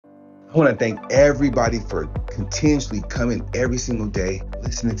I want to thank everybody for continuously coming every single day,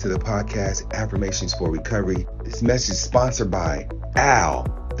 listening to the podcast, Affirmations for Recovery. This message is sponsored by Al,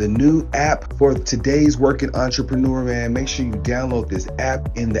 the new app for today's working entrepreneur, man. Make sure you download this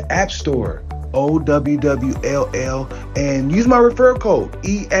app in the App Store, OWWLL, and use my referral code,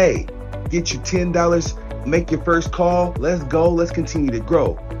 EA. Get you $10, make your first call. Let's go. Let's continue to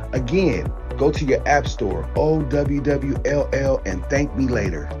grow. Again, go to your App Store, OWWLL, and thank me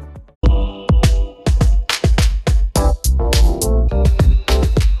later.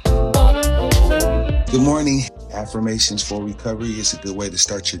 Good morning. Affirmations for Recovery is a good way to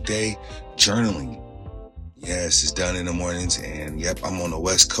start your day. Journaling. Yes, it's done in the mornings. And yep, I'm on the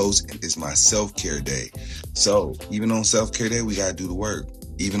West Coast and it's my self-care day. So even on self-care day, we got to do the work.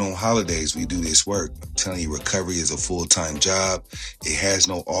 Even on holidays, we do this work. I'm telling you, recovery is a full-time job. It has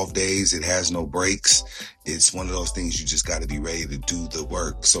no off days. It has no breaks. It's one of those things you just got to be ready to do the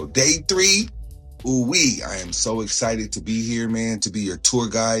work. So day 3. Ooh-wee, I am so excited to be here, man, to be your tour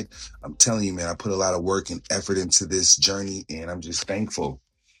guide. I'm telling you, man, I put a lot of work and effort into this journey, and I'm just thankful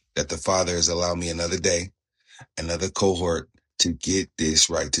that the Father has allowed me another day, another cohort to get this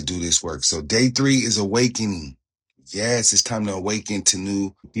right, to do this work. So day 3 is awakening. Yes, it's time to awaken to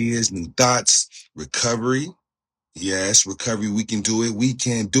new ideas, new thoughts, recovery. Yes, recovery, we can do it. We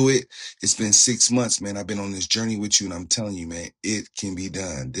can do it. It's been 6 months, man. I've been on this journey with you, and I'm telling you, man, it can be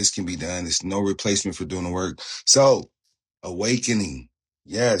done. This can be done. There's no replacement for doing the work. So, awakening.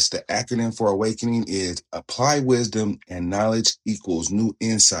 Yes, the acronym for awakening is apply wisdom and knowledge equals new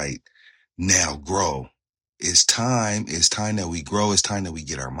insight. Now grow. It's time that we grow. It's time that we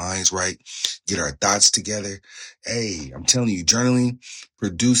get our minds right, get our thoughts together. Hey, I'm telling you, journaling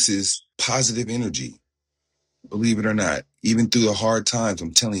produces positive energy. Believe it or not, even through the hard times,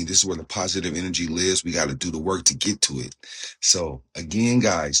 I'm telling you, this is where the positive energy lives. We got to do the work to get to it. So again,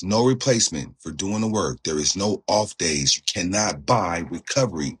 guys, no replacement for doing the work. There is no off days. You cannot buy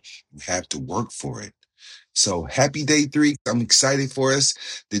recovery. You have to work for it. So happy day 3. I'm excited for us.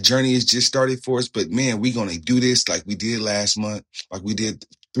 The journey has just started for us, but man, we're going to do this like we did last month, like we did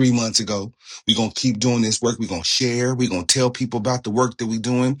 3 months ago. We're going to keep doing this work. We're going to share. We're going to tell people about the work that we're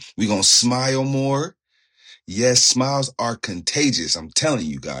doing. We're going to smile more. Yes, smiles are contagious. I'm telling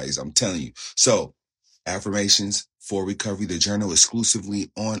you guys, I'm telling you. So, Affirmations for Recovery, the journal,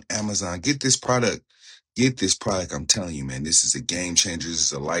 exclusively on Amazon. Get this product. Get this product. I'm telling you, man, this is a game changer. This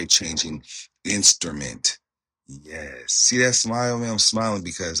is a life-changing instrument. Yes. See that smile, man? I'm smiling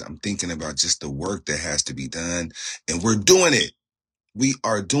because I'm thinking about just the work that has to be done, and we're doing it. We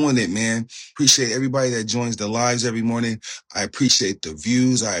are doing it, man. Appreciate everybody that joins the lives every morning. I appreciate the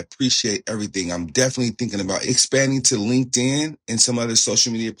views. I appreciate everything. I'm definitely thinking about expanding to LinkedIn and some other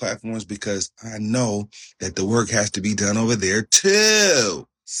social media platforms because I know that the work has to be done over there too.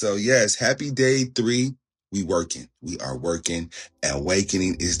 So yes, happy day 3. We working. We are working.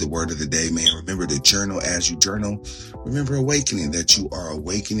 Awakening is the word of the day, man. Remember to journal as you journal. Remember awakening, that you are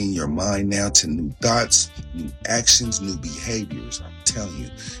awakening your mind now to new thoughts, new actions, new behaviors. I'm telling you,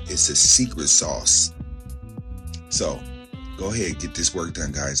 it's a secret sauce. So go ahead, get this work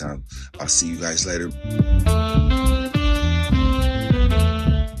done, guys. I'll see you guys later.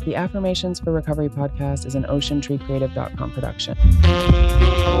 The Affirmations for Recovery podcast is an OceanTreeCreative.com production.